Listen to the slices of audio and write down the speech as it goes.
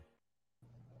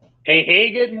Hey,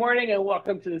 good morning, and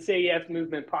welcome to the Say Yes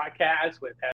Movement podcast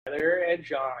with Heather and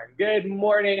John. Good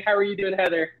morning. How are you doing,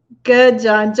 Heather? Good,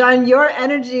 John. John, your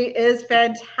energy is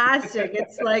fantastic.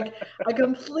 It's like a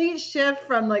complete shift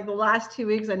from like the last 2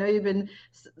 weeks. I know you've been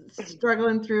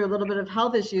struggling through a little bit of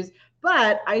health issues,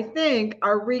 but I think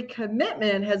our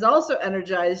recommitment has also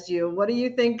energized you. What do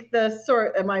you think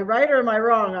am I right or am I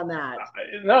wrong on that?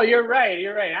 No, you're right.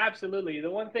 You're right. Absolutely. The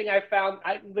one thing I found,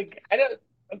 I don't,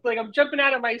 it's like I'm jumping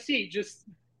out of my seat.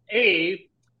 A,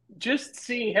 just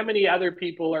seeing how many other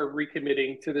people are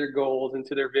recommitting to their goals and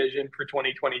to their vision for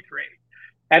 2023,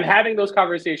 and having those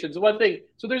conversations. One thing,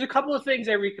 so there's a couple of things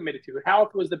I recommitted to.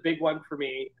 Health was the big one for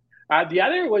me. The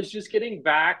other was just getting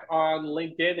back on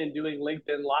LinkedIn and doing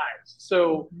LinkedIn lives.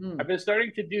 So Mhm. I've been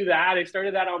starting to do that. I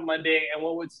started that on Monday, and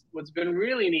what's been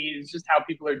really neat is just how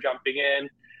people are jumping in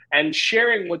and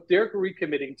sharing what they're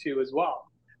recommitting to as well.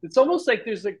 It's almost like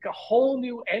there's like a whole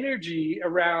new energy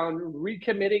around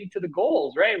recommitting to the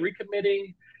goals, right?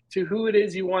 Recommitting to who it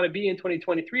is you want to be in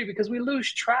 2023, because we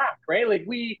lose track, right? Like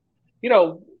you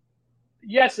know,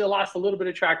 yes, it lost a little bit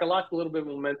of track, I lost a little bit of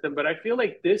momentum, but I feel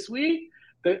like this week,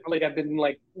 like I've been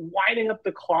like winding up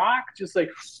the clock, just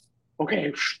like,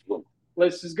 okay,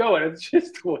 let's just go. And it's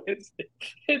just Wednesday.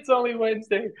 It's only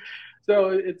Wednesday. So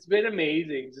it's been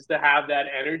amazing just to have that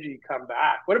energy come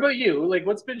back. What about you? Like,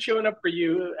 what's been showing up for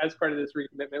you as part of this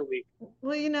recommitment week?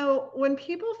 Well, when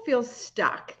people feel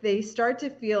stuck, they start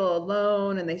to feel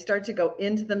alone and they start to go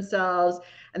into themselves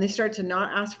and they start to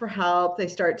not ask for help. They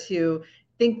start to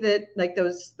think that like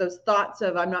those thoughts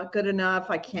of I'm not good enough,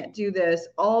 I can't do this,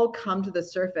 all come to the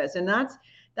surface. And that's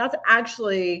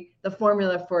actually the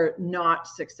formula for not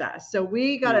success. So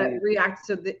we got to Mm-hmm. react.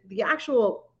 So the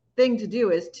actual thing to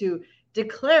do is to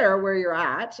declare where you're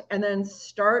at and then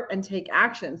start and take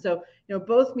action. So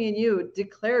both me and you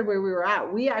declared where we were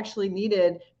at. We actually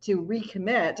needed to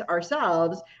recommit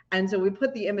ourselves. And so we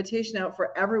put the invitation out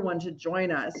for everyone to join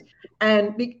us.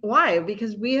 And why?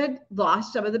 Because we had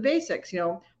lost some of the basics.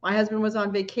 My husband was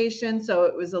on vacation, so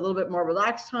it was a little bit more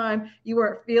relaxed time. You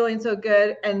weren't feeling so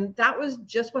good. And that was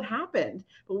just what happened.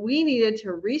 But we needed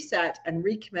to reset and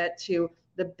recommit to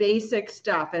the basic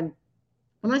stuff. And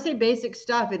when I say basic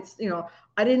stuff,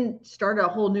 I didn't start a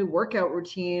whole new workout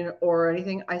routine or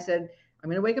anything. I said, I'm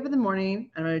going to wake up in the morning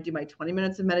and I'm going to do my 20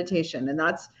 minutes of meditation. And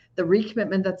that's the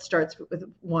recommitment that starts with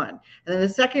one. And then the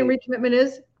second recommitment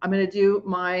is I'm going to do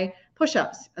my push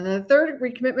ups. And then the third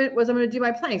recommitment was I'm going to do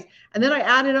my planks. And then I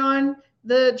added on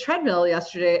the treadmill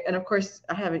yesterday. And of course,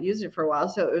 I haven't used it for a while.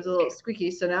 So it was a little squeaky.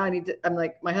 So now I'm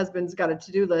like, my husband's got a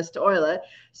to do list to oil it.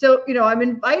 So, I'm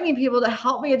inviting people to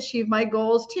help me achieve my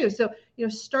goals too. So,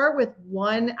 start with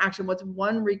one action. What's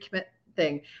one recommit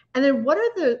thing? And then what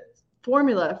are the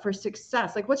formula for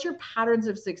success? Like, what's your patterns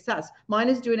of success? Mine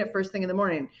is doing it first thing in the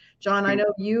morning. John, I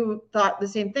know you thought the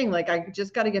same thing. Like, I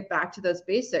just got to get back to those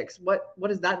basics. What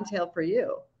does that entail for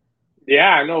you?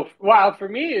 Yeah, no. Well, for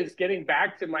me, it's getting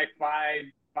back to my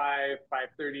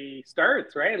 5:30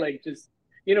 starts, right? Like just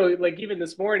like even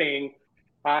this morning,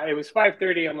 it was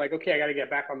 5:30. I'm like, okay, I got to get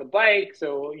back on the bike.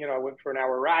 So I went for an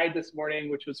hour ride this morning,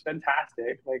 which was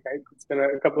fantastic. It's been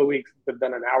a couple of weeks since I've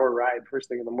done an hour ride first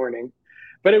thing in the morning,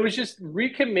 but it was just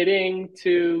recommitting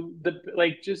to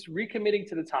just recommitting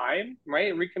to the time,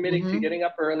 right? Recommitting to Mm-hmm. getting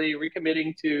up early,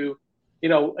 recommitting to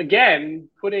again,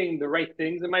 putting the right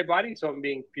things in my body so I'm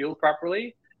being fueled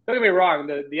properly. Don't get me wrong,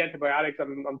 the antibiotics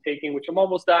I'm taking, which I'm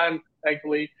almost done,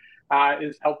 thankfully,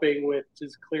 is helping with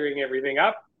just clearing everything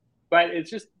up. But it's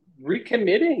just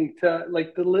recommitting to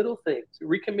like the little things,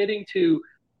 recommitting to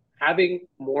having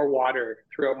more water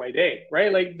throughout my day,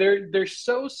 right? Like they're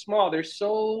so small, they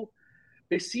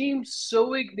seem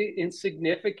so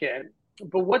insignificant,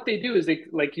 but what they do is they,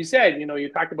 like you said, you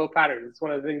talked about patterns. It's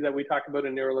one of the things that we talk about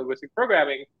in neurolinguistic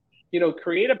programming.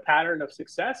 Create a pattern of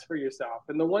success for yourself.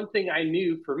 And the one thing I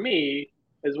knew for me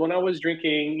is when I was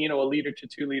drinking, a liter to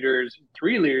 2 liters,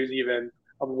 3 liters even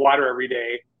of water every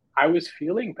day, I was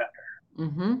feeling better,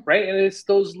 Mm-hmm. right? And it's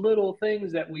those little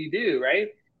things that we do, right?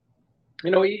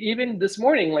 Even this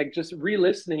morning, like just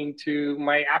re-listening to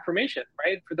my affirmation,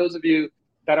 right? For those of you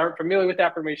that aren't familiar with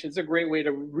affirmations, it's a great way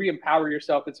to re-empower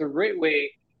yourself. It's a great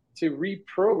way to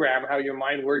reprogram how your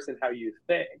mind works and how you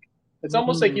think. It's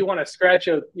almost like Mm-hmm. you want to scratch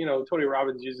out, Tony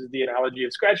Robbins uses the analogy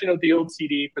of scratching out the old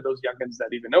CD for those youngins that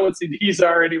even know what CDs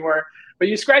are anymore. But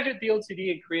you scratch out the old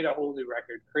CD and create a whole new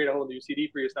record, create a whole new CD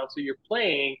for yourself. So you're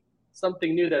playing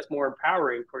something new that's more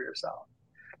empowering for yourself.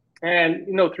 And,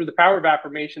 through the power of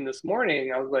affirmation this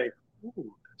morning, I was like,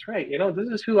 ooh, that's right. This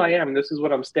is who I am. This is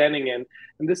what I'm standing in.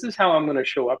 And this is how I'm going to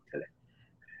show up today.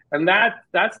 And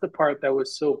that's the part that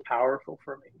was so powerful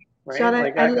for me. Sean,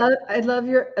 right? Like I love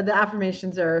the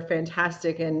affirmations are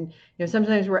fantastic, and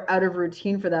sometimes we're out of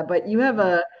routine for that, but you have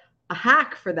a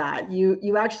hack for that.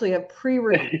 You actually have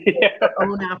pre-recorded your yeah.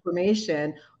 own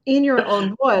affirmation in your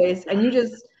own voice, and you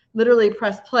just literally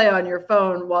press play on your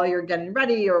phone while you're getting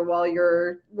ready or while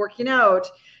you're working out.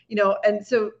 And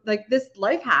so like this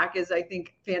life hack is, I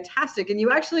think, fantastic. And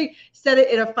you actually said it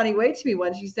in a funny way to me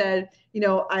once. You said,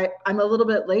 I'm a little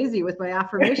bit lazy with my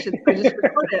affirmations. I just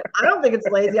record it. I don't think it's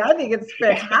lazy. I think it's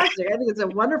fantastic. I think it's a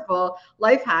wonderful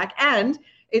life hack. And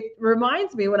it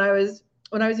reminds me when I was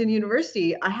in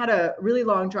university, I had a really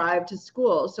long drive to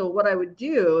school. So what I would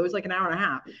do, it was like an hour and a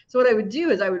half. So what I would do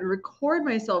is I would record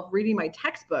myself reading my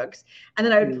textbooks, and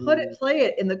then I would play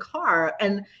it in the car,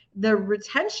 and the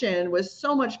retention was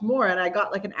so much more. And I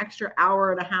got like an extra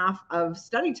hour and a half of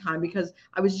study time because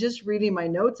I was just reading my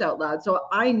notes out loud. So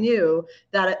I knew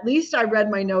that at least I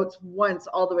read my notes once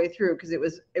all the way through because it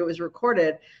was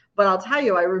recorded. But I'll tell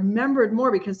you, I remembered more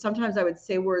because sometimes I would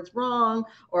say words wrong,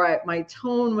 or my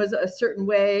tone was a certain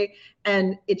way,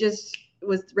 and it just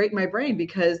was right in my brain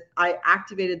because I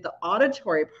activated the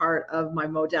auditory part of my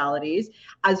modalities,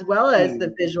 as well as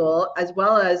the visual, as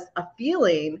well as a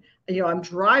feeling. I'm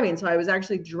driving, so I was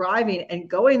actually driving and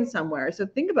going somewhere. So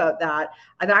think about that.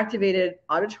 I've activated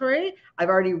auditory, I've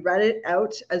already read it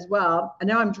out as well, and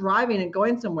now I'm driving and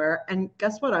going somewhere. And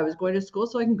guess what? I was going to school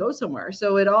so I can go somewhere.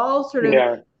 So it all sort of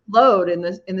Yeah. flowed in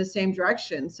the same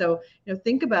direction. So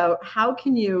think about how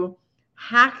can you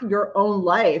hack your own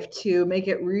life to make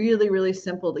it really, really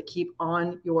simple to keep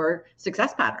on your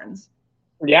success patterns.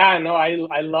 Yeah, no,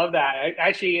 I love that.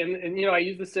 Actually, and I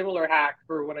use a similar hack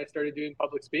for when I started doing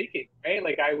public speaking, right?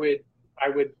 Like I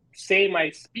would say my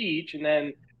speech, and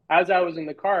then as I was in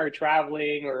the car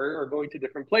traveling or going to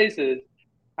different places,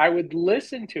 I would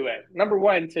listen to it. Number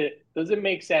one, to does it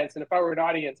make sense? And if I were an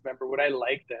audience member, would I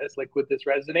like this? Like, would this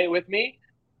resonate with me?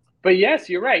 But yes,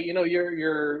 you're right.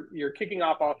 You're kicking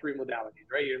off all three modalities,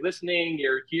 right? You're listening,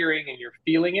 you're hearing, and you're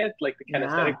feeling it, like the Yeah.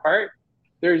 kinesthetic part.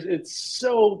 It's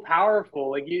so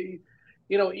powerful. Like you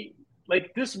know,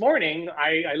 like this morning,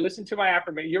 I listened to my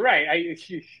affirmation. You're right.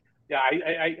 Yeah,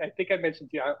 I think I mentioned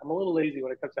to you, I'm a little lazy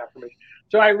when it comes to affirmation.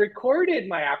 So I recorded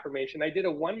my affirmation. I did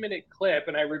a 1 minute clip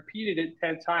and I repeated it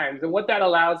 10 times. And what that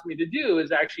allows me to do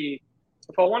is actually,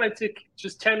 if I wanted to,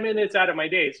 just 10 minutes out of my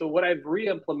day. So what I've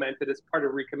re-implemented as part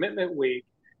of Recommitment Week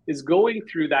is going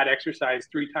through that exercise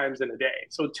 3 times in a day.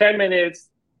 So 10 minutes,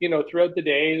 throughout the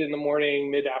day, in the morning,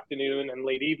 mid-afternoon, and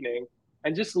late evening,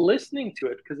 and just listening to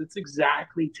it because it's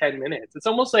exactly 10 minutes. It's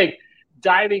almost like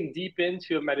diving deep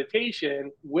into a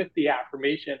meditation with the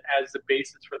affirmation as the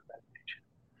basis for the meditation.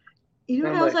 You know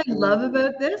And what I'm else like, I love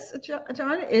about this,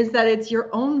 John, is that it's your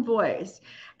own voice.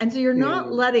 And so you're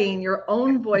not letting your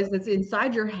own voice that's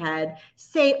inside your head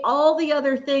say all the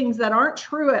other things that aren't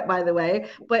true, by the way,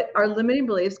 but our limiting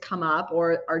beliefs come up,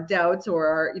 or our doubts,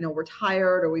 or we're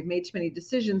tired, or we've made too many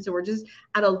decisions. So we're just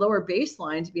at a lower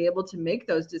baseline to be able to make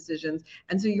those decisions.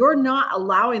 And so you're not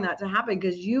allowing that to happen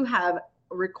because you have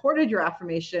recorded your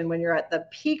affirmation when you're at the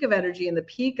peak of energy and the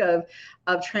peak of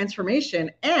transformation.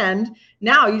 And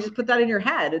now you just put that in your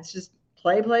head. It's just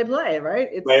play, play, play, right?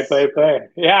 play, It's play, play.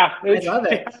 Yeah, I love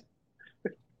yeah.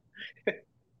 it.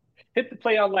 Hit the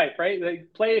play on life, right?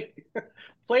 Like play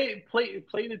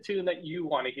the tune that you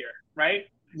want to hear, right?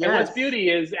 And what's Yes. beauty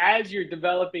is as you're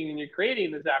developing and you're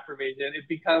creating this affirmation, it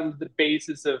becomes the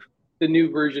basis of the new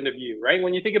version of you, right?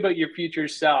 When you think about your future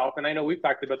self, and I know we've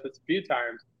talked about this a few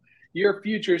times, your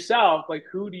future self, like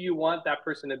who do you want that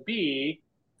person to be?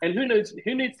 And who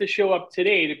needs to show up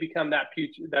today to become that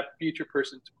future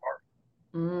person tomorrow?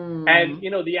 And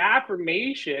Mm, the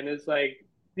affirmation is like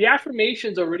the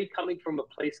affirmation's already coming from a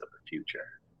place of the future,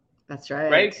 that's right?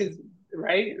 right. Because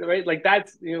right, like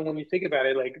that's when you think about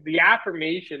it, like the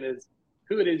affirmation is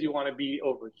who it is you want to be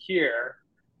over here,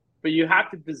 but you have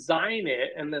to design it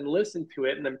and then listen to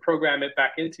it and then program it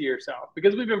back into yourself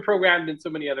because we've been programmed in so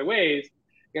many other ways.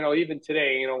 Even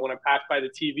today, when I pass by the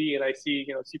TV and I see,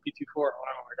 CP24, oh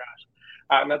my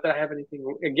gosh. Not that I have anything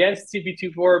against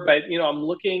CP24, but I'm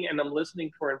looking and I'm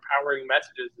listening for empowering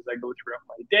messages as I go throughout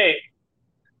my day.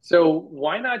 So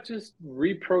why not just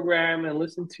reprogram and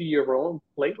listen to your own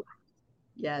playlist,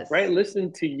 right? Yes.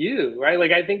 Listen to you, right?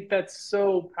 Like I think that's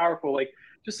so powerful. Like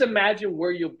just imagine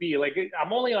where you'll be. Like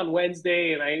I'm only on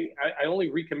Wednesday, and I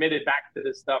only recommitted back to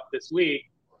this stuff this week,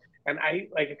 and I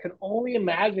can only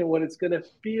imagine what it's gonna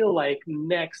feel like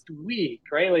next week,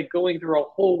 right? Like going through a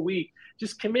whole week,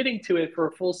 just committing to it for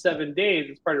a full 7 days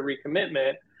as part of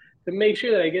recommitment to make sure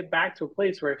that I get back to a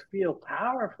place where I feel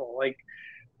powerful. Like,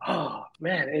 oh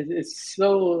man, it's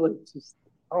so it's just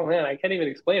oh man, I can't even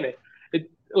explain it. It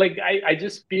like I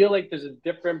just feel like there's a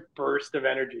different burst of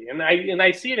energy, and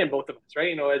I see it in both of us,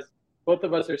 right? As both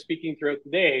of us are speaking throughout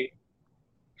the day,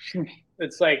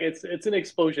 it's like it's an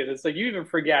explosion. It's like you even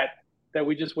forget that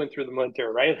we just went through the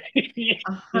winter, right? You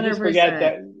just forget 100%.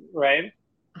 that, right?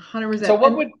 So 100%. what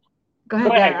And would go go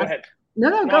ahead. ahead, go Yeah. ahead. No,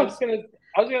 No, go.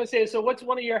 I was gonna say, so what's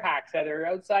one of your hacks, Heather,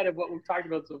 outside of what we've talked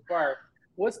about so far?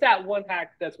 What's that one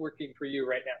hack that's working for you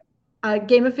right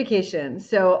Gamification.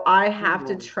 So I now? have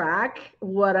to track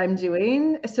what I'm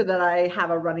doing so that I have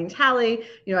a running tally.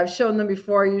 I've shown them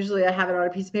before. Usually I have it on a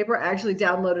piece of paper. I actually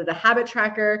downloaded a habit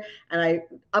tracker and I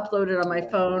upload it on my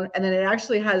Yeah. phone. And then it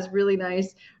actually has really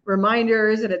nice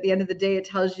reminders. And at the end of the day, it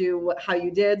tells you how you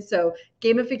did. So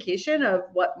gamification of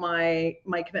what my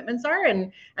commitments are.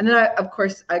 And then of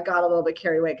course I got a little bit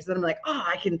carried away because then I'm like, oh,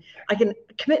 I can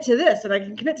commit to this and I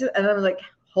can commit to, and I'm like,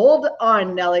 hold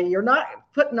on, Nelly, you're not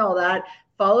putting all that.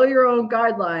 Follow your own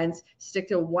guidelines, stick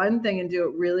to one thing and do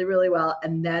it really, really well,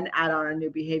 and then add on a new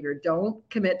behavior. Don't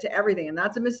commit to everything. And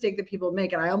that's a mistake that people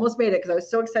make. And I almost made it because I was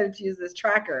so excited to use this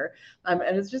tracker. And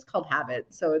it's just called Habit.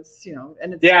 So it's,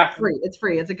 and it's Yeah, free. It's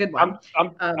free. It's a good one.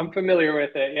 I'm familiar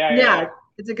with it. Yeah, yeah, Yeah, yeah.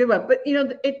 it's a good one. But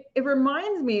it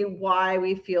reminds me why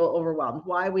we feel overwhelmed,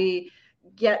 why we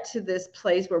get to this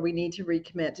place where we need to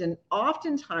recommit. And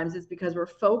oftentimes it's because we're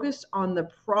focused on the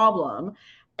problem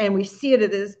and we see it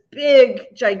as this big,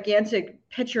 gigantic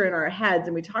picture in our heads.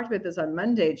 And we talked about this on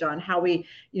Monday, John, how we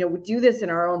do this in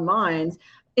our own minds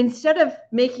instead of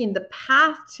making the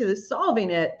path to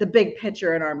solving it the big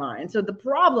picture in our mind. So the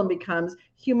problem becomes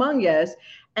humongous.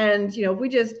 And if we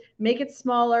just make it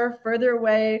smaller, further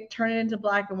away, turn it into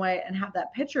black and white, and have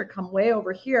that picture come way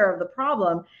over here of the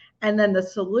problem, and then the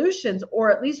solutions,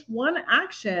 or at least one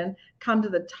action, come to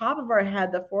the top of our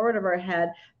head, the forward of our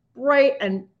head, bright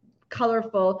and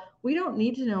colorful. We don't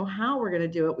need to know how we're going to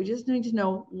do it. We just need to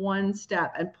know one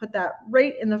step and put that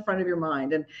right in the front of your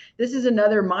mind. And this is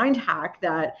another mind hack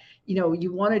that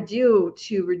you want to do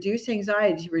to reduce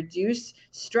anxiety, to reduce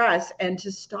stress, and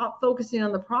to stop focusing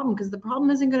on the problem, because the problem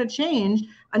isn't going to change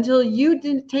until you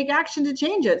didn't take action to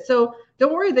change it. So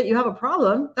don't worry that you have a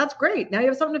problem. That's great. Now you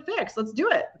have something to fix. Let's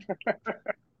do it.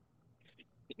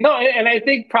 No, and I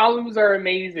think problems are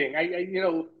amazing.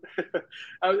 I'm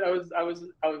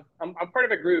part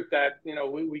of a group that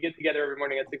we get together every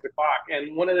morning at 6 o'clock,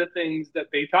 and one of the things that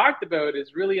they talked about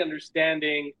is really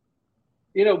understanding.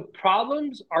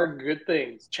 Problems are good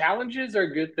things. Challenges are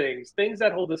good things. Things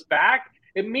that hold us back.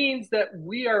 It means that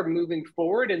we are moving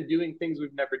forward and doing things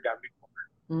we've never done before.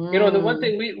 The one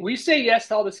thing we say yes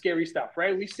to all the scary stuff,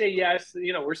 right? We say yes.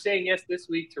 We're saying yes this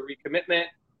week to recommitment,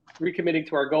 recommitting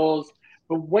to our goals.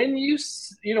 But when you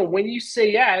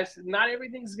say yes, not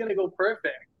everything's going to go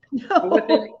perfect. But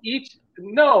within No. each,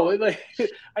 no, like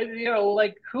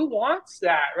like who wants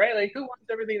that, right? Like who wants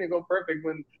everything to go perfect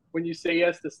when you say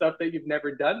yes to stuff that you've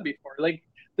never done before? Like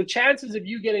the chances of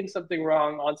you getting something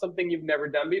wrong on something you've never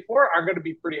done before are going to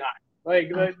be pretty high. Like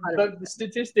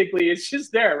statistically, it's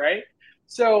just there, right?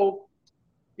 So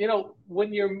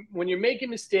when you're making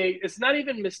mistakes, it's not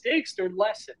even mistakes, they're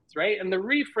lessons, right? And the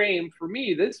reframe for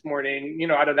me this morning,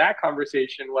 out of that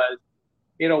conversation was,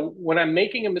 when I'm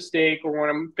making a mistake or when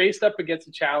I'm faced up against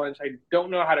a challenge, I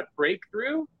don't know how to break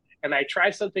through, and I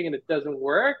try something and it doesn't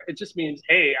work. It just means,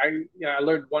 hey, I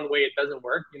learned one way it doesn't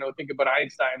work. Think about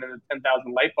Einstein and the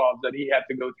 10,000 light bulbs that he had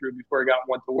to go through before he got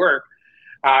one to work.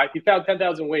 He found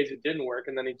 10,000 ways it didn't work,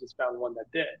 and then he just found one that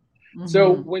did.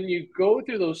 So when you go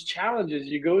through those challenges,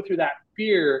 you go through that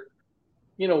fear,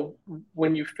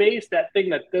 when you face that thing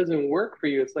that doesn't work for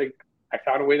you, it's like, I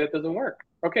found a way that doesn't work.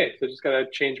 Okay, so just got to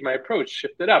change my approach,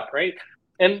 shift it up, right?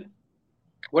 And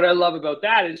what I love about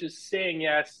that is just saying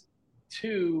yes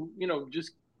to,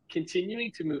 just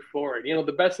continuing to move forward.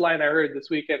 The best line I heard this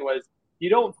weekend was, you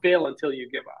don't fail until you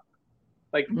give up.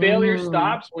 Like failure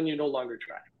stops when you no longer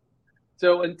try.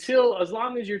 So as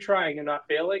long as you're trying and not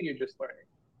failing, you're just learning.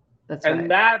 That's And right.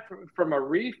 that, from a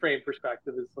reframe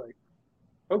perspective, is like,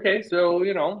 okay, so,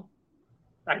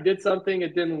 I did something,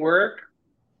 it didn't work.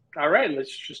 All right,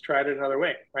 let's just try it another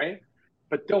way, right?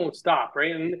 But don't stop,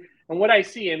 right? And what I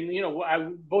see, and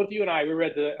both you and I, we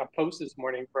read a post this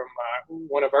morning from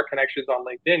one of our connections on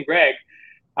LinkedIn, Greg.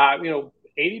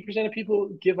 80% of people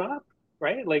give up,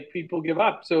 right? Like people give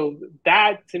up. So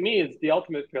that to me is the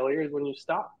ultimate failure, is when you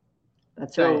stop.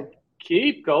 That's right. So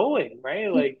keep going,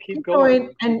 right? Like keep Going.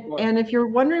 going, keep going. And if you're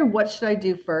wondering what should I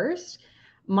do first,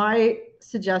 my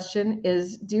suggestion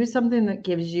is do something that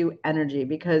gives you energy,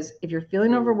 because if you're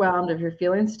feeling overwhelmed, if you're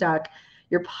feeling stuck,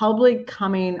 you're probably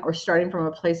coming or starting from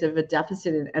a place of a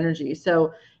deficit in energy.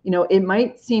 So, it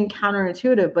might seem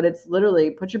counterintuitive, but it's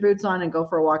literally put your boots on and go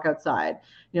for a walk outside.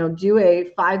 Do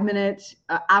a 5-minute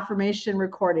affirmation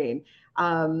recording.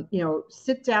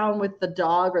 Sit down with the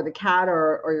dog or the cat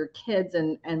or your kids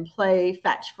and play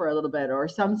fetch for a little bit, or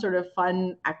some sort of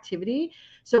fun activity.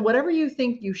 So whatever you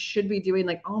think you should be doing,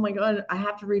 like, oh my God, I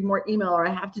have to read more email, or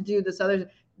I have to do this other,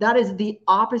 that is the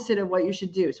opposite of what you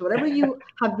should do. So whatever you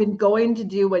have been going to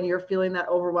do when you're feeling that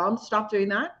overwhelmed, stop doing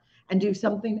that and do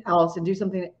something else, and do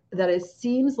something that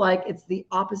seems like it's the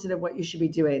opposite of what you should be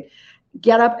doing.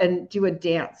 Get up and do a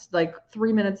dance. Like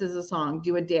 3 minutes is a song,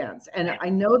 do a dance. And I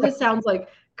know this sounds like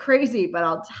crazy, but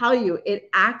I'll tell you,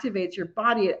 it activates your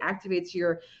body, it activates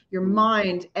your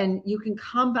mind, and you can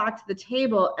come back to the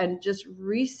table and just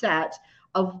reset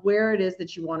of where it is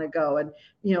that you want to go. And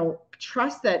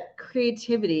trust that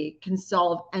creativity can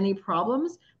solve any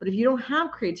problems. But if you don't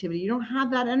have creativity, you don't have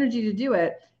that energy to do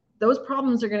it, those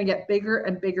problems are going to get bigger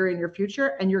and bigger in your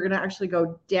future, and you're going to actually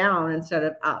go down instead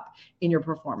of up in your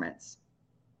performance.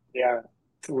 Yeah,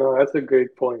 no, that's a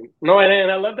great point. No,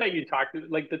 and I love that you talked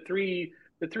like the three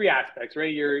aspects,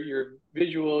 right? Your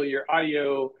visual, your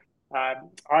audio,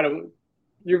 audio,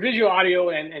 your visual,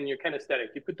 audio, and your kinesthetic.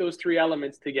 You put those three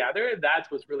elements together, that's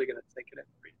what's really going to sink it in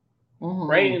for you,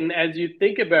 right? And as you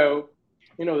think about,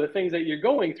 the things that you're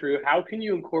going through, how can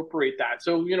you incorporate that?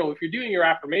 So, if you're doing your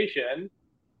affirmation,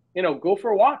 go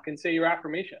for a walk and say your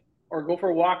affirmation, or go for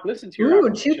a walk, listen to your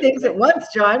affirmation. 2 things at once,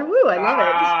 John. Woo, I love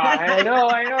it.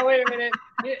 I know. Wait a minute.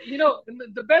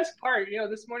 The best part,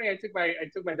 this morning I took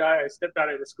my daughter, I stepped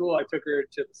out of the school, I took her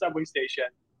to the subway station.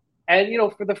 And,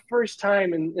 for the first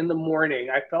time in the morning,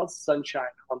 I felt sunshine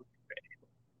on my face.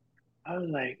 I was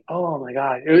like, oh my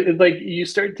God. It's like you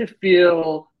start to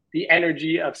feel the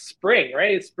energy of spring,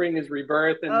 right? Spring is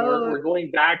rebirth, and we're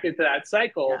going back into that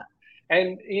cycle. Yeah.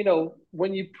 And,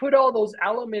 when you put all those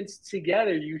elements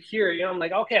together, you hear it, I'm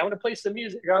like, okay, I want to play some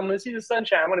music. I'm going to see the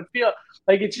sunshine. I want to feel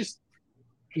like it's just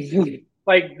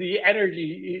like the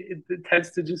energy, it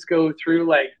tends to just go through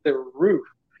like the roof.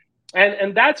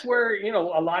 And that's where,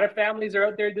 a lot of families are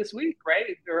out there this week, right?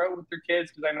 They're out with their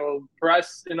kids, because I know for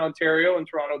us in Ontario and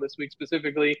Toronto this week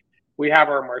specifically, we have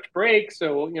our March break.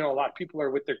 So, a lot of people are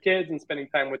with their kids and spending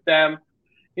time with them.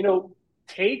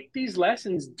 Take these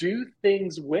lessons, do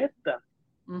things with them,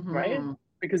 right?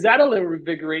 Because that'll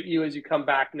invigorate you as you come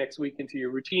back next week into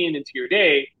your routine, into your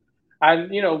day. And,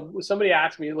 somebody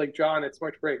asked me, like, John, it's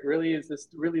March break. Really, is this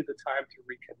really the time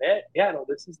to recommit? Yeah, no,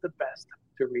 this is the best time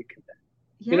to recommit.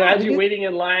 Yeah, as you're waiting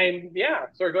in line. Yeah.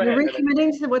 Sorry, go ahead. You're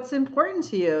recommitting to what's important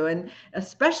to you, and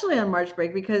especially on March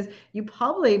break, because you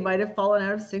probably might have fallen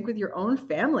out of sync with your own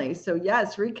family. So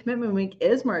yes, recommitment week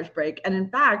is March break. And in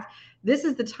fact, this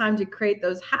is the time to create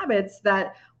those habits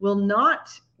that will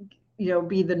not,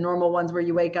 be the normal ones where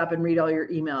you wake up and read all your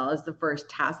email as the first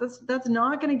task. That's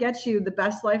not going to get you the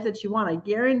best life that you want. I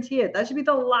guarantee it. That should be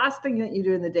the last thing that you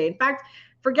do in the day. In fact,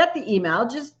 forget the email.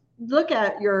 Just look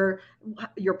at your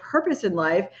purpose in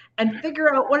life and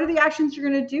figure out what are the actions you're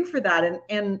going to do for that.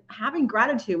 And having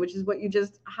gratitude, which is what you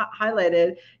just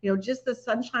highlighted, just the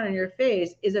sunshine on your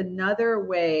face is another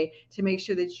way to make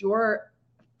sure that you're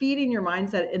feeding your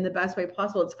mindset in the best way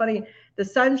possible. It's funny, the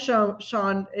sun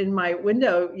shone in my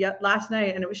window last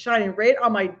night, and it was shining right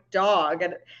on my dog,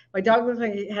 and my dog looked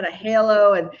like he had a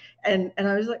halo, and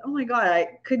I was like, oh my God,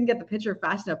 I couldn't get the picture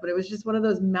fast enough, but it was just one of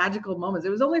those magical moments.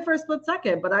 It was only for a split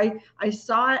second, but I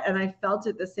saw it and I felt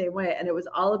it the same way, and it was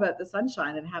all about the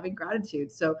sunshine and having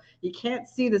gratitude. So you can't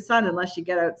see the sun unless you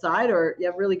get outside or you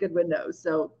have really good windows.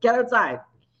 So get outside.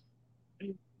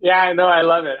 Yeah, I know. I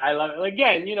love it.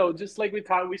 Again, just like we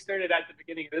started at the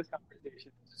beginning of this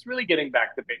conversation, just really getting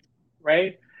back to basics,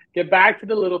 right? Get back to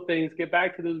the little things, get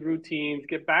back to those routines,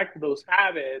 get back to those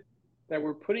habits that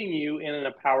were putting you in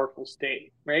a powerful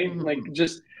state, right? Like,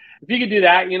 just, if you could do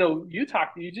that,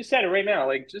 you just said it right now,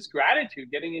 like, just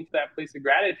gratitude, getting into that place of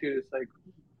gratitude. It's like,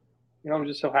 I'm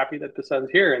just so happy that the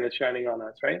sun's here and it's shining on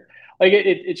us, right? Like,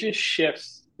 it just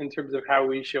shifts in terms of how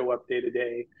we show up day to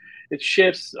day. It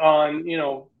shifts on,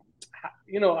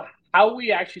 how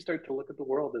we actually start to look at the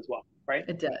world as well, right?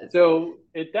 It does. So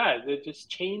it does. It just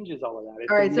changes all of that.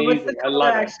 It's all right. amazing. So what's the call to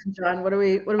action, John? What are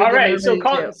we? All right.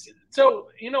 So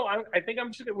I think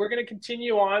we're going to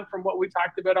continue on from what we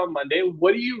talked about on Monday.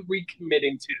 What are you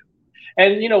recommitting to?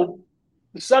 And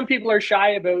some people are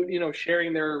shy about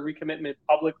sharing their recommitment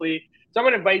publicly. So I'm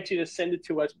going to invite you to send it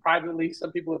to us privately.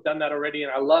 Some people have done that already,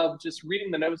 and I love just reading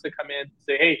the notes that come in.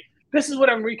 Say, hey, this is what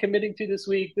I'm recommitting to this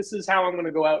week. This is how I'm going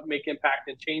to go out and make impact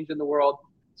and change in the world.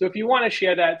 So if you want to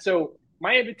share that, so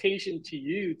my invitation to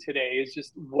you today is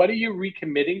just, what are you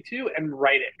recommitting to, and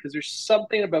write it, because there's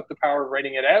something about the power of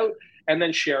writing it out and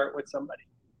then share it with somebody.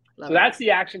 So that's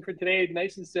the action for today.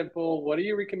 Nice and simple. What are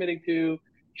you recommitting to?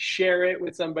 Share it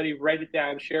with somebody, write it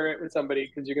down, share it with somebody,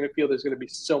 because you're going to feel there's going to be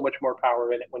so much more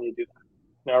power in it when you do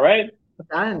that. All right?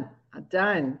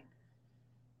 Done.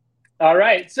 All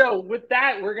right. So with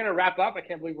that, we're going to wrap up. I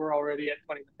can't believe we're already at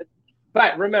 20 minutes.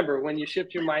 But remember, when you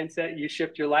shift your mindset, you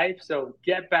shift your life. So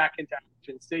get back into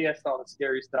action. Say yes to all the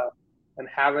scary stuff, and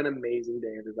have an amazing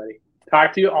day, everybody.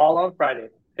 Talk to you all on Friday.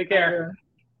 Take care.